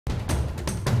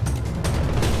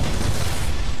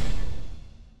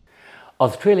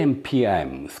Australian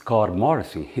PM Scott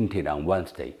Morrison hinted on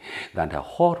Wednesday that a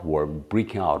hot war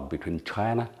breaking out between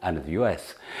China and the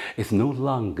US is no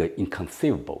longer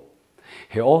inconceivable.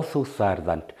 He also said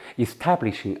that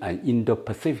establishing an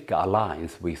Indo-Pacific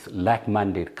alliance with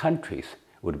like-minded countries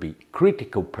would be a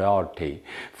critical priority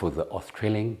for the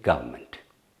Australian government.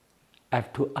 I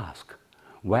have to ask,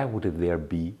 why would there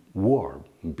be war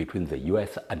between the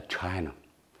US and China?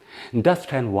 Does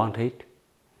China want it?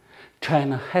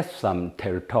 China has some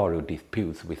territorial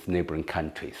disputes with neighboring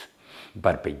countries,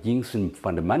 but Beijing's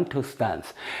fundamental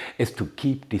stance is to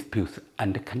keep disputes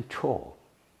under control.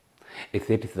 It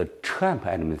is the Trump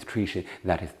administration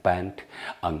that is bent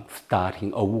on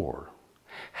starting a war.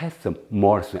 Has the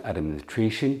Morrison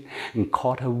administration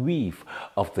caught a whiff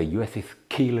of the US's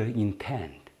killer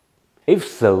intent? If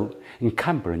so,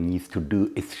 Canberra needs to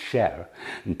do its share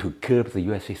to curb the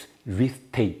US's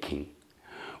risk-taking.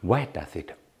 Why does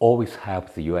it always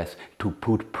help the US to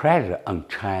put pressure on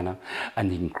China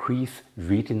and increase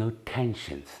regional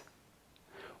tensions?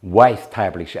 Why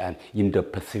establish an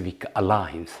Indo-Pacific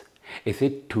alliance? Is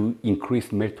it to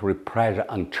increase military pressure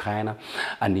on China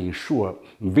and ensure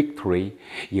victory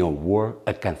in a war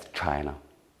against China?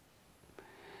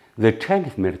 The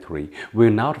Chinese military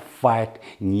will not fight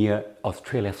near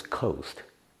Australia's coast,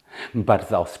 but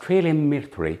the Australian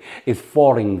military is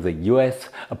following the US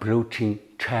approaching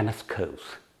China's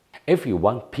coast. If you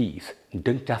want peace,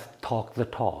 don't just talk the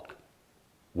talk,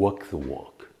 walk the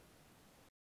walk.